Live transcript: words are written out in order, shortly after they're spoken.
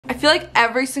I feel like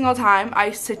every single time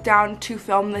I sit down to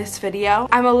film this video,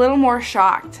 I'm a little more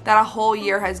shocked that a whole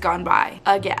year has gone by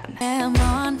again. I'm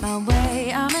on my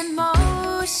way, I'm in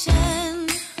motion.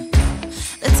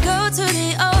 Let's go to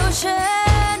the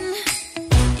ocean.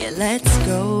 Yeah, let's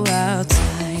go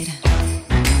outside.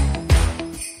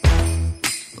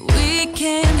 We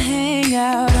can hang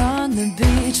out on the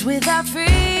beach without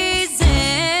freezing.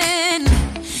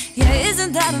 Yeah,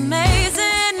 isn't that amazing?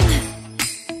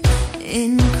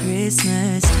 In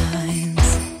Christmas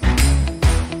times,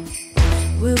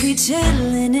 we'll be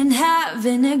chilling and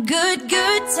having a good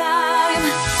time.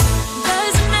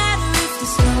 Doesn't matter if the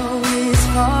snow is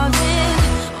falling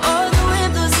or the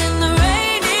wind blows and the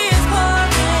rain is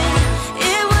pouring.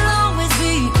 It will always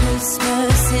be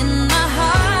Christmas in my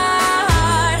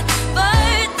heart.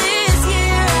 But this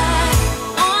year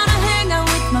I wanna hang out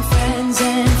with my friends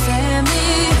and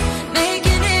family,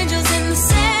 making angels in the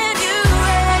sand. You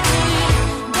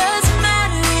ready? Doesn't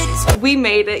matter, it is. We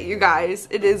made it, you guys.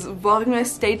 It is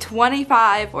Vlogmas Day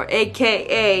 25, or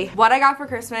AKA what I got for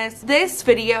Christmas. This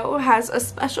video has a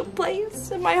special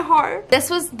place in my heart. This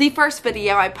was the first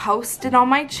video I posted on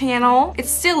my channel.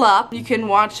 It's still up. You can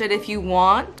watch it if you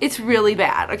want. It's really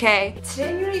bad, okay? Today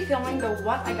I'm gonna be filming the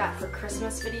what I got for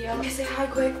Christmas video. Okay, say hi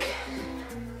quick.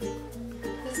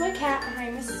 This is my cat. Her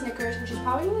name is Snickers, and she's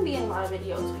probably gonna be in a lot of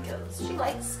videos because she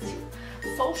likes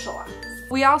to socialize.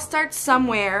 We all start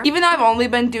somewhere. Even though I've only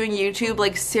been doing YouTube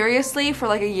like seriously for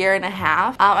like a year and a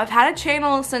half, I've had a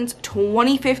channel since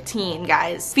 2015,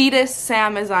 guys. Fetus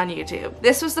Sam is on YouTube.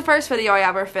 This was the first video I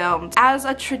ever filmed. As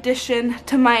a tradition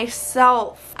to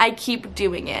myself, I keep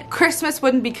doing it. Christmas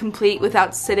wouldn't be complete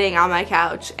without sitting on my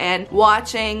couch and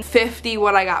watching 50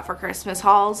 what I got for Christmas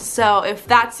hauls. So if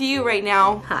that's you right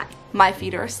now, hi. My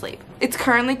feet are asleep. It's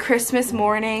currently Christmas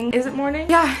morning. Is it morning?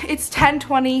 Yeah, it's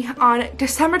 10:20 on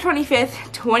December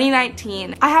 25th,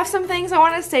 2019. I have some things I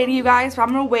want to say to you guys, but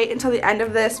I'm gonna wait until the end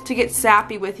of this to get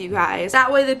sappy with you guys.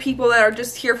 That way the people that are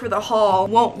just here for the haul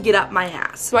won't get up my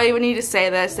ass. So I even need to say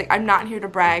this, like, I'm not here to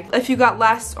brag. If you got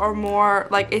less or more,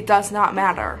 like, it does not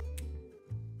matter.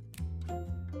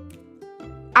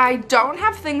 I don't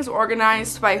have things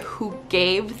organized by who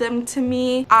gave them to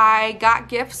me. I got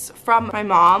gifts from my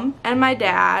mom and my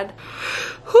dad,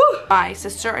 my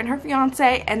sister and her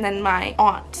fiance, and then my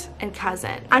aunt and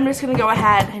cousin. I'm just gonna go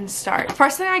ahead and start.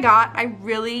 First thing I got, I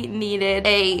really needed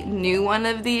a new one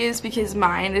of these because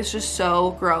mine is just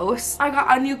so gross. I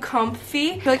got a new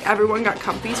comfy. I feel like everyone got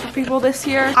comfies for people this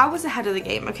year. I was ahead of the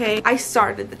game, okay? I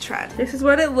started the trend. This is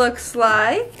what it looks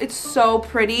like. It's so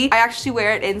pretty. I actually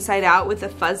wear it inside out with the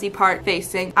fuzzy part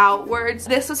facing outwards.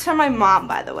 This was from my mom,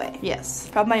 by the way. Yes,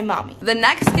 from my mommy. The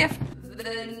next gift.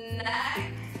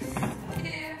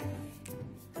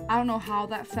 I don't know how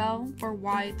that fell or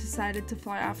why it decided to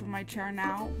fly off of my chair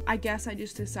now. I guess I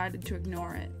just decided to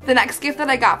ignore it. The next gift that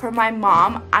I got from my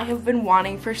mom, I have been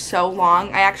wanting for so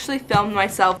long. I actually filmed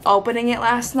myself opening it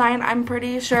last night, I'm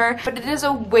pretty sure. But it is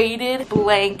a weighted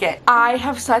blanket. I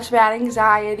have such bad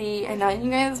anxiety. I know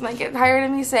you guys might get tired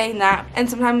of me saying that. And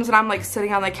sometimes when I'm like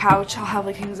sitting on the couch, I'll have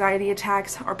like anxiety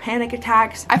attacks or panic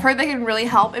attacks. I've heard they can really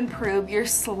help improve your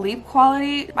sleep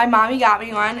quality. My mommy got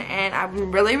me one and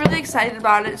I'm really excited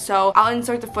about it. So I'll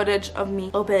insert the footage of me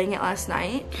opening it last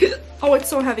night. Oh, it's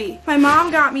so heavy. My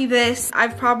mom got me this.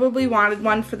 I've probably wanted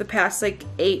one for the past like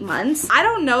 8 months. I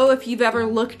don't know if you've ever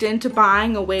looked into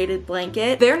buying a weighted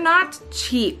blanket. They're not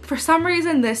cheap. For some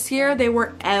reason this year, they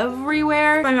were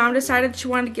everywhere. My mom decided she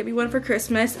wanted to get me one for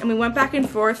Christmas, and we went back and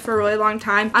forth for a really long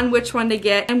time on which one to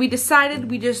get, and we decided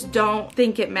we just don't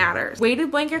think it matters.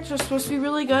 Weighted blankets are supposed to be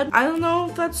really good. I don't know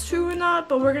if that's true or not,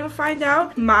 but we're gonna find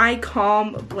out. My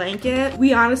Calm blanket.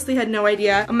 We honestly had no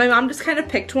idea. My mom just kind of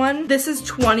picked one. This is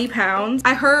 20 pounds.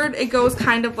 I heard it goes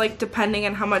kind of like depending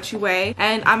on how much you weigh,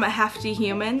 and I'm a hefty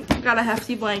human. Got a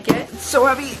hefty blanket. It's so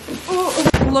heavy. Oh.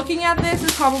 Looking at this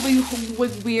is probably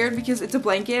weird because it's a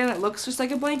blanket and it looks just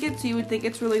like a blanket, so you would think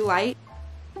it's really light.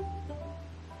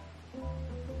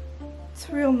 It's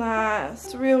real nice.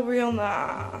 It's real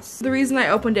nice. The reason I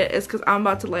opened it is because I'm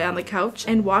about to lay on the couch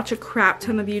and watch a crap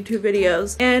ton of YouTube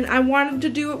videos, and I wanted to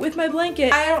do it with my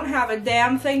blanket. I don't have a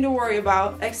damn thing to worry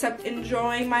about except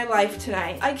enjoying my life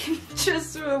tonight. I can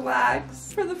just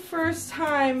relax for the first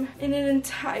time in an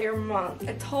entire month.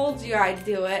 I told you I'd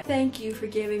do it. Thank you for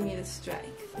giving me the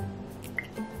strength.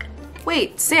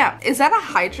 Wait, Sam, is that a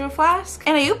hydro flask?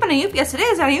 And a yoop, yes it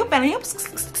is, and a yoop.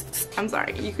 I'm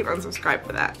sorry, you can unsubscribe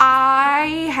for that.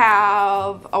 I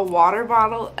have a water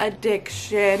bottle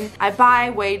addiction. I buy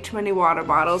way too many water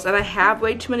bottles, and I have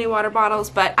way too many water bottles,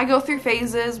 but I go through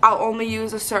phases. I'll only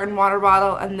use a certain water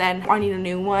bottle, and then I need a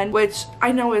new one, which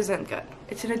I know isn't good.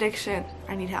 It's an addiction.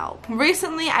 I need help.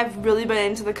 Recently, I've really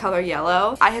been into the color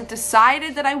yellow. I have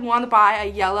decided that I want to buy a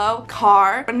yellow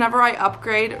car. Whenever I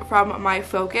upgrade from my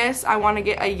Focus, I want to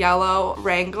get a yellow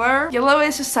Wrangler. Yellow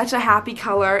is just such a happy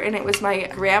color, and it was my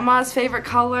grandma's favorite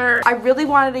color. I really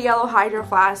wanted a yellow Hydro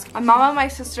Flask. My mom and my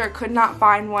sister could not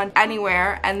find one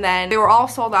anywhere, and then they were all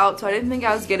sold out, so I didn't think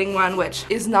I was getting one, which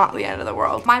is not the end of the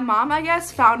world. My mom, I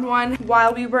guess, found one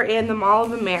while we were in the Mall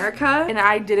of America, and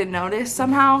I didn't notice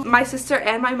somehow. My sister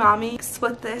and my mommy split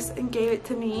this and gave it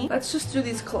to me. Let's just do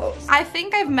these clothes. I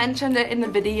think I've mentioned it in the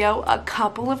video a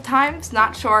couple of times,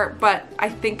 not sure, but I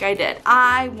think I did.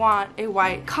 I want a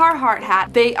white Carhartt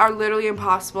hat. They are literally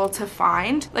impossible to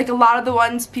find. Like, a lot of the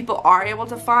ones people are able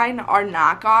to find are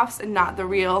knockoffs and not the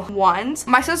real ones.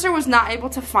 My sister was not able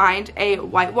to find a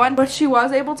white one, but she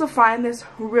was able to find this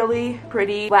really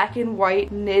pretty black and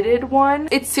white knitted one.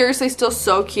 It's seriously still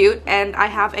so cute, and I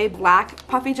have a black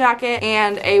puffy jacket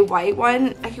and a white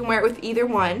one. I can wear it with either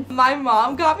one. My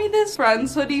mom got me this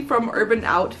Friends hoodie from Urban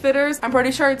Outfitters. I'm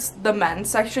pretty sure it's the men's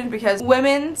section because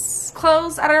women's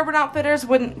clothes at Urban Outfitters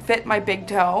wouldn't fit my big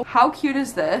toe. How cute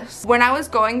is this? When I was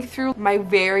going through my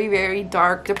very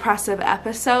dark depressive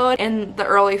episode in the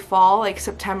early fall, like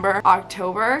September,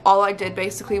 October, all I did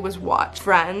basically was watch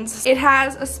Friends. It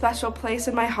has a special place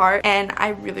in my heart, and I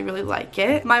really like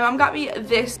it. My mom got me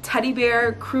this teddy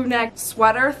bear crew neck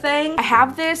sweater thing. I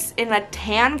have this in a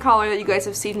tan color that you guys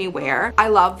have seen me wear. I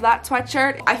love that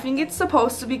sweatshirt. I think it's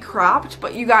supposed to be cropped,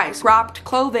 but you guys, cropped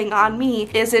clothing on me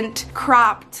isn't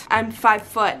cropped. I'm 5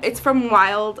 foot. It's from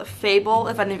Wild Fable,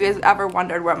 if any of you guys ever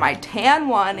wondered where my tan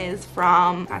one is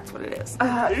from. That's what it is.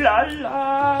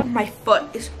 My foot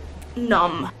is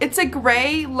numb. It's a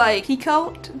gray, like, pea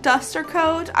coat, duster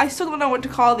coat. I still don't know what to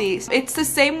call these. It's the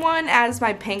same one as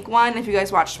my pink one, if you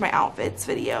guys watched my outfits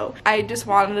video. I just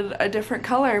wanted a different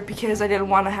color because I didn't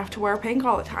want to have to wear pink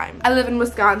all the time. I live in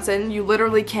Wisconsin. You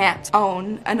literally can't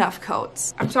own enough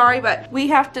coats. I'm sorry, but we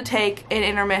have to take an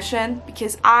intermission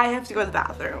because I have to go to the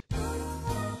bathroom.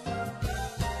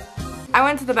 I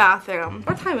went to the bathroom.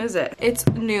 What time is it? It's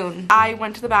noon. I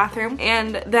went to the bathroom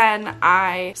and then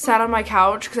I sat on my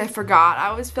couch because I forgot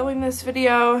I was filming this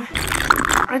video.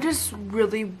 I just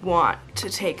really want to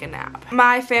take a nap.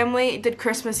 My family did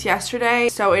Christmas yesterday,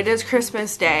 so it is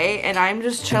Christmas Day, and I'm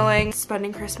just chilling,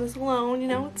 spending Christmas alone, you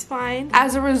know, it's fine.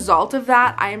 As a result of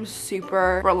that, I am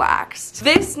super relaxed.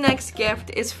 This next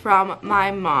gift is from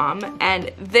my mom,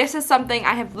 and this is something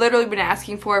I have literally been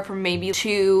asking for maybe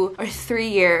 2 or 3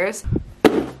 years.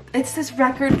 It's this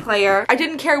record player. I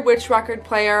didn't care which record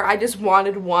player, I just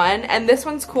wanted one. And this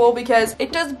one's cool because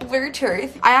it does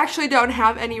Bluetooth. I actually don't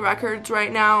have any records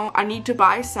right now. I need to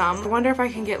buy some. I wonder if I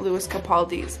can get Lewis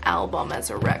Capaldi's album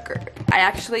as a record. I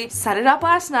actually set it up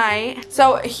last night.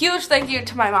 So a huge thank you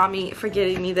to my mommy for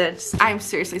getting me this. I'm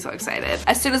seriously so excited.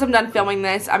 As soon as I'm done filming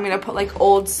this, I'm gonna put like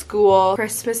old school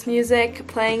Christmas music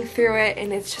playing through it,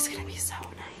 and it's just gonna be so nice.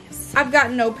 I've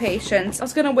got no patience. I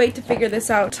was gonna wait to figure this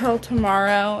out till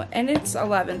tomorrow, and it's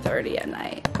 11:30 at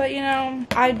night. But you know,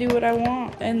 I do what I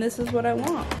want, and this is what I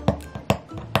want.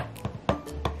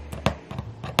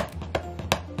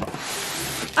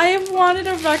 I have wanted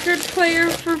a record player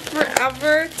for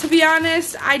forever. To be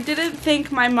honest, I didn't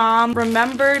think my mom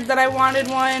remembered that I wanted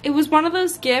one. It was one of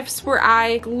those gifts where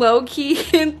I low-key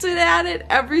hinted at it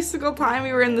every single time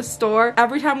we were in the store.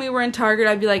 Every time we were in Target,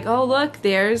 I'd be like, oh look,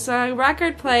 there's a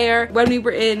record player. When we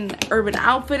were in Urban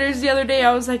Outfitters the other day,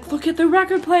 I was like, look at the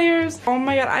record players. Oh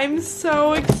my god, I'm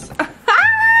so excited.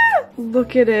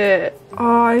 Look at it.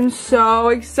 Oh, I'm so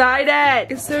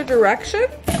excited. Is there direction?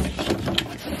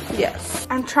 Yes.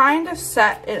 I'm trying to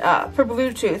set it up for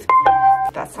Bluetooth.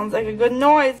 That sounds like a good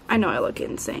noise. I know I look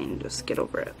insane. Just get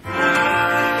over it.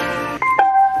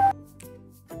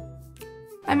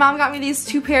 My mom got me these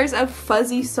 2 pairs of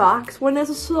fuzzy socks. One has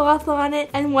a sloth on it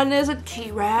and one is a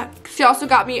T-Rex. She also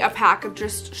got me a pack of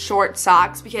just short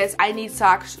socks because I need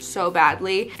socks so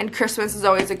badly, and Christmas is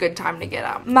always a good time to get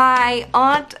them. My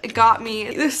aunt got me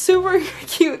this super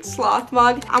cute sloth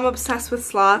mug. I'm obsessed with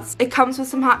sloths. It comes with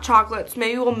some hot chocolates.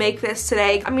 Maybe we'll make this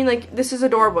today. I mean, like, this is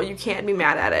adorable. You can't be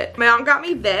mad at it. My aunt got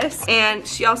me this, and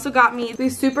she also got me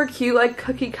these super cute, like,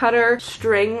 cookie cutter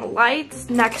string lights.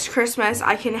 Next Christmas,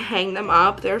 I can hang them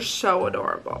up. They're so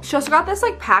adorable. She also got this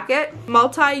like packet,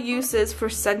 multi-uses for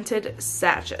scented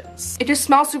sachets. It just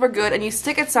smells super good, and you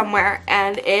stick it somewhere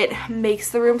and it makes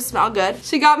the room smell good.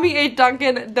 She got me a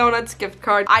Dunkin' Donuts gift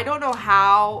card. I don't know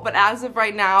how, but as of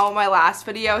right now, my last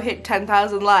video hit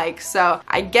 10,000 likes, so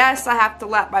I guess I have to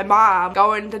let my mom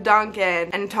go into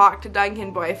Dunkin' and talk to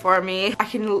Dunkin' Boy for me. I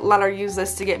can let her use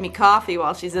this to get me coffee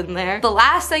while she's in there. The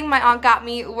last thing my aunt got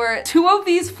me were 2 of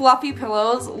these fluffy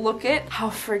pillows. Look at how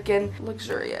freaking luxurious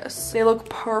luxurious. They look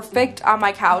perfect on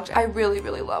my couch. I really,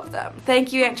 really love them.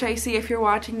 Thank you, Aunt Tracy, if you're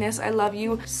watching this. I love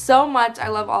you so much. I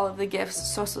love all of the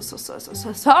gifts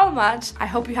so much. I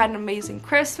hope you had an amazing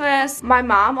Christmas. My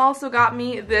mom also got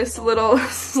me this little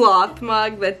sloth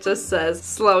mug that just says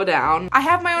slow down. I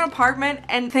have my own apartment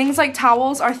and things like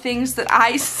towels are things that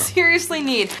I seriously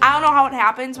need. I don't know how it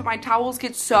happens, but my towels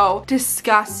get so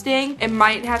disgusting. It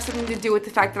might have something to do with the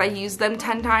fact that I use them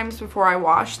 10 times before I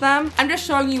wash them. I'm just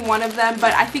showing you one of them,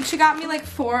 but I think she got me like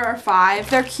 4 or 5.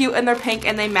 They're cute and they're pink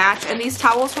and they match. And these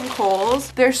towels from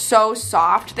Kohl's, they're so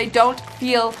soft. They don't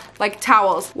feel like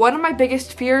towels. One of my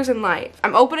biggest fears in life,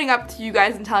 I'm opening up to you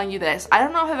guys and telling you this. I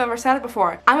don't know if I've ever said it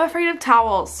before. I'm afraid of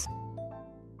towels.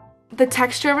 The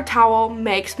texture of a towel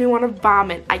makes me want to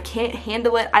vomit. I can't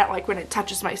handle it. I don't like when it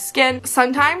touches my skin.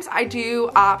 Sometimes I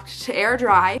do opt to air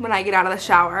dry when I get out of the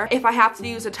shower. If I have to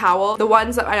use a towel, the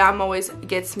ones that my mom always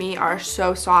gets me are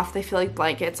so soft. They feel like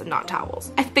blankets and not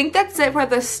towels. I think that's it for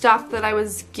the stuff that I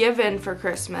was given for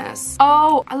Christmas.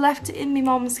 Oh, I left it in my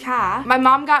mom's car. My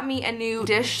mom got me a new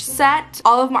dish set.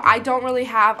 I don't really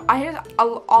have, I have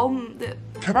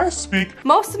Can I speak?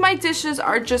 Most of my dishes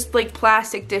are just like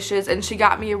plastic dishes, and she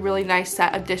got me a really nice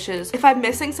set of dishes. If I'm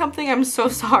missing something, I'm so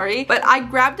sorry, but I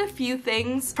grabbed a few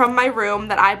things from my room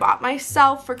that I bought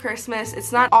myself for Christmas.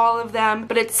 It's not all of them,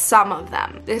 but it's some of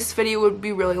them. This video would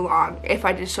be really long if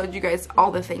I just showed you guys all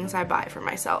the things I buy for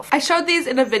myself. I showed these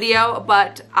in a video,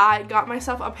 but I got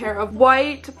myself a pair of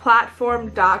white platform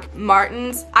Doc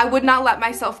Martens. I would not let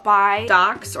myself buy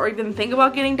Docs or even think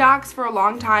about getting Docs for a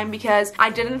long time because I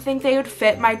didn't think they would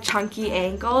fit my chunky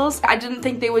ankles. I didn't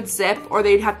think they would zip or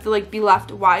they'd have to like be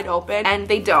left wide open, and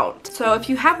they don't. So if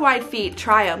you have wide feet,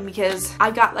 try them because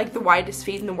I've got like the widest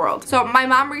feet in the world. So my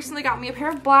mom recently got me a pair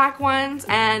of black ones,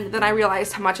 and then I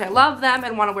realized how much I love them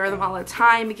and want to wear them all the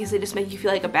time because they just make you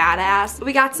feel like a badass.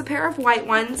 We got a pair of white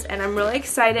ones and I'm really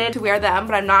excited to wear them,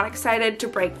 but I'm not excited to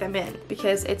break them in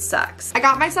because it sucks. I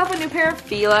got myself a new pair of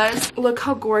Fila's. Look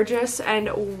how gorgeous and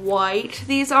white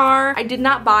these are. I did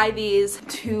not buy these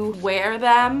to wear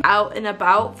them out and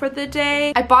about for the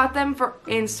day. I bought them for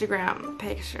Instagram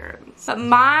pictures. But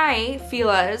my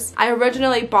Fila's I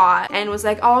originally bought and was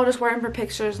like, oh, I'll just wear them for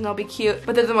pictures and they'll be cute.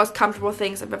 But they're the most comfortable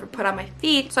things I've ever put on my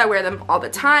feet, so I wear them all the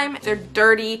time. They're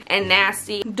dirty and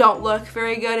nasty, don't look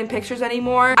very good in pictures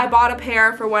anymore. I bought a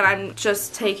pair for when I'm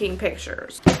just taking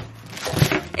pictures.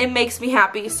 It makes me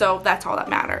happy, so that's all that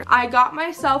matters. I got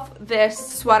myself this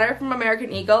sweater from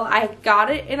American Eagle. I got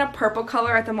it in a purple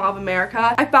color at the Mall of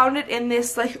America. I found it in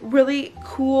this like really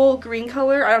cool green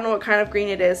color. I don't know what kind of green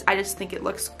it is. I just think it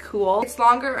looks cool. It's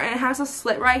longer and it has a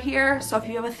slit right here, so if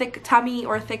you have a thick tummy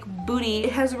or a thick booty,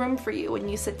 it has room for you when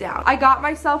you sit down. I got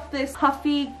myself this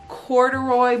puffy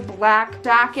corduroy black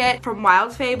jacket from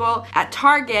Wild Fable at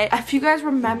Target. If you guys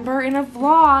remember in a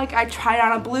vlog, I tried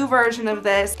on a blue version of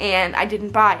this and I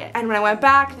didn't buy it. And when I went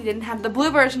back, they didn't have the blue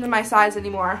version in my size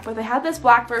anymore, but they had this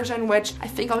black version, which I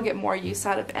think I'll get more use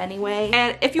out of anyway.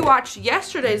 And if you watched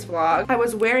yesterday's vlog, I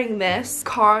was wearing this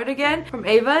cardigan from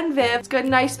Ava and Viv. It's got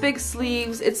nice big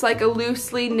sleeves. It's like a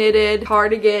loosely knitted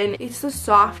cardigan. It's the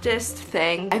softest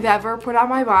thing I've ever put on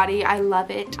my body. I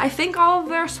love it. I think all of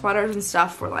their sweaters and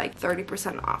stuff were like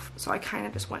 30% off, so I kind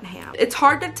of just went ham. It's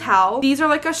hard to tell. These are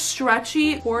like a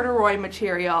stretchy corduroy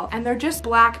material, and they're just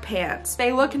black pants.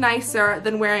 They look nicer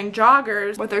than wearing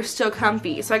joggers, but they're still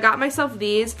comfy. So I got myself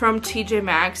these from TJ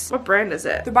Maxx. What brand is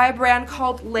it? They're by a brand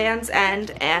called Land's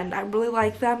End, and I really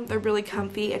like them. They're really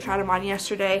comfy. I tried them on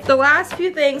yesterday. The last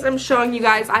few things I'm showing you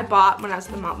guys I bought when I was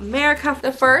at the Mall of America.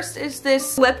 The first is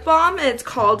this lip balm, and it's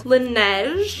called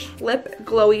Laneige Lip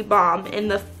Glowy Balm in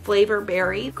the flavor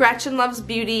berry. Gretchen Loves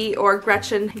Beauty, or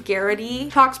Gretchen Garrity,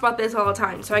 talks about this all the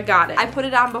time, so I got it. I put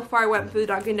it on before I went through the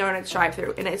Dunkin' Donuts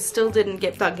drive-thru, and it still didn't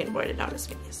get Dunkin' Boy to notice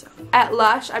me. So at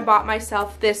Lush, I bought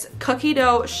myself this cookie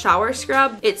dough shower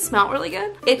scrub. It smelled really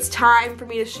good. It's time for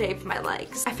me to shave my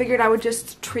legs. I figured I would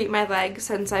just treat my legs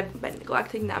since I've been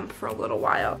neglecting them for a little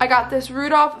while. I got this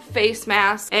Rudolph face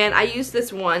mask, and I used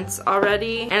this once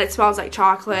already, and it smells like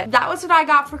chocolate. That was what I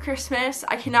got for Christmas.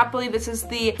 I cannot believe this is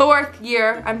the 4th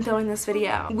year I'm filming this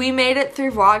video. We made it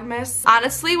through Vlogmas.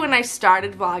 Honestly, when I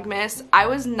started Vlogmas, I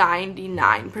was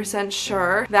 99%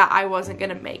 sure that I wasn't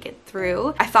gonna make it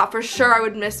through. I thought for sure I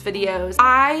would miss videos.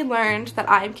 I learned that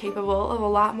I am capable of a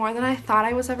lot more than I thought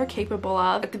I was ever capable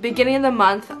of. At the beginning of the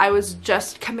month, I was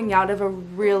just coming out of a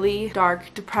really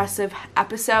dark, depressive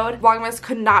episode. Vlogmas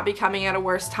could not be coming at a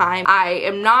worse time. I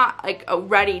am not like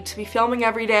ready to be filming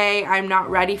every day. I'm not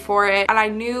ready for it. And I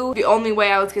knew the only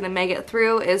way I was gonna make it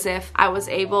through is if I was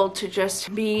able able to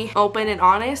just be open and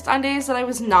honest on days that I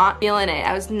was not feeling it.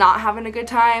 I was not having a good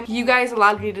time. You guys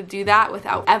allowed me to do that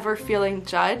without ever feeling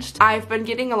judged. I've been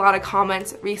getting a lot of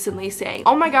comments recently saying,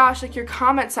 oh my gosh, like your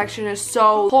comment section is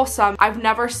so wholesome. I've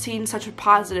never seen such a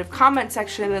positive comment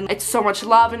section, and it's so much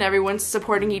love and everyone's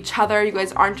supporting each other. You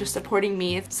guys aren't just supporting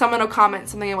me. Someone will comment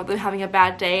something about them having a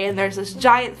bad day and there's this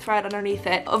giant thread underneath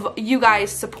it of you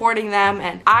guys supporting them,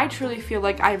 and I truly feel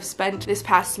like I've spent this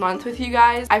past month with you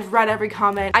guys. I've read every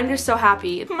comment. I'm just so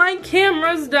happy. My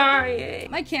camera's dying.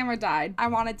 My camera died. I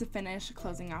wanted to finish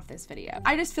closing off this video.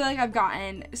 I just feel like I've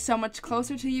gotten so much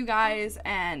closer to you guys,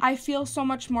 and I feel so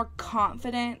much more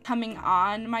confident coming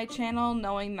on my channel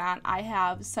knowing that I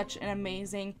have such an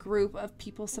amazing group of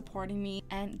people supporting me,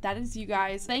 and that is you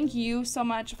guys. Thank you so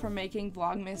much for making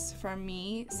Vlogmas for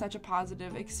me such a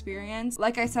positive experience.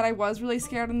 Like I said, I was really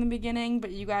scared in the beginning,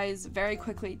 but you guys very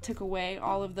quickly took away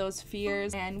all of those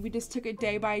fears, and we just took it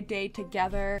day by day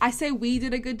together. I say we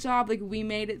did a good job, like we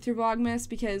made it through Vlogmas,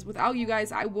 because without you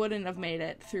guys, I wouldn't have made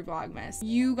it through Vlogmas.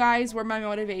 You guys were my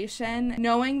motivation.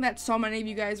 Knowing that so many of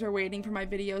you guys were waiting for my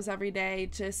videos every day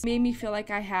just made me feel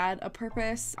like I had a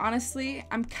purpose. Honestly,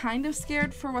 I'm kind of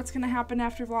scared for what's gonna happen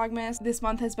after Vlogmas. This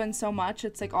month has been so much,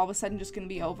 it's like all of a sudden just gonna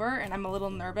be over, and I'm a little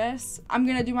nervous. I'm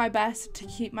gonna do my best to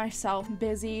keep myself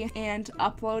busy and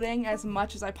uploading as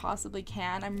much as I possibly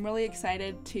can. I'm really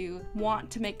excited to want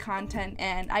to make content,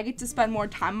 and I get to spend more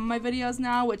time on my videos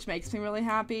now, which makes me really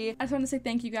happy. I just want to say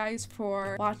thank you guys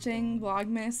for watching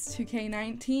Vlogmas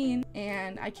 2K19,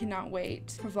 and I cannot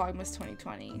wait for Vlogmas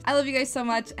 2020. I love you guys so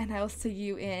much, and I will see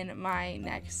you in my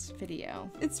next video.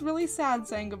 It's really sad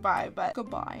saying goodbye, but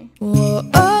goodbye. Whoa,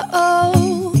 oh,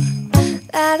 oh.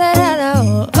 La, da, da, da,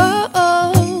 oh, oh,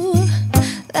 oh.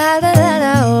 La, da, da,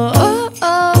 da, oh,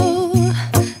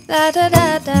 oh. La, da,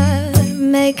 da, da.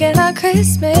 Making our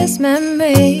Christmas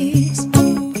memories.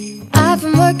 I've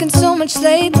been working so much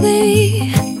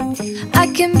lately,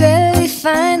 I can barely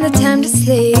find the time to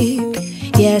sleep.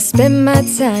 Yeah, I spend my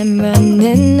time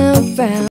running around.